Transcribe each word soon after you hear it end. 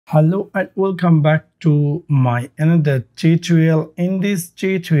Hello and welcome back to my another tutorial. In this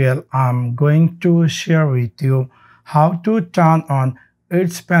tutorial, I'm going to share with you how to turn on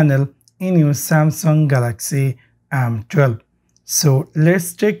its panel in your Samsung Galaxy M12. So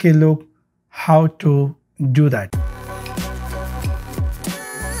let's take a look how to do that.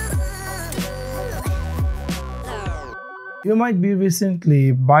 You might be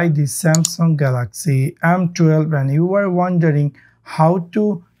recently buy the Samsung Galaxy M12 and you were wondering how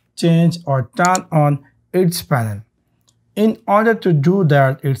to change or turn on its panel. In order to do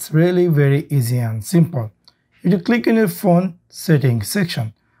that, it's really very easy and simple. You click in your phone settings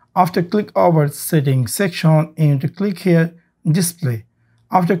section. After click over settings section, you need to click here display.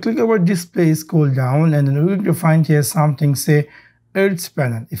 After click over display, scroll down and then we're going to find here something say its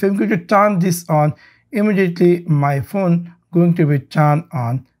panel. If I'm going to turn this on, immediately my phone going to be turned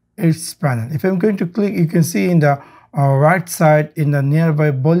on its panel. If I'm going to click, you can see in the right side in the nearby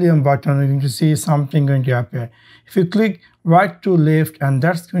volume button, you're going to see something going to appear. If you click right to left, and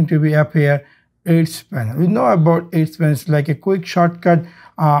that's going to be appear its panel. We know about its panel. It's like a quick shortcut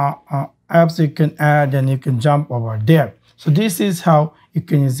apps you can add and you can jump over there. So this is how you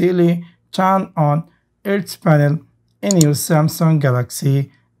can easily turn on its panel in your Samsung Galaxy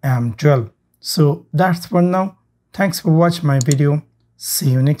M12. So that's for now. Thanks for watching my video. See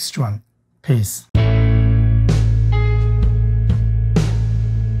you next one. Peace.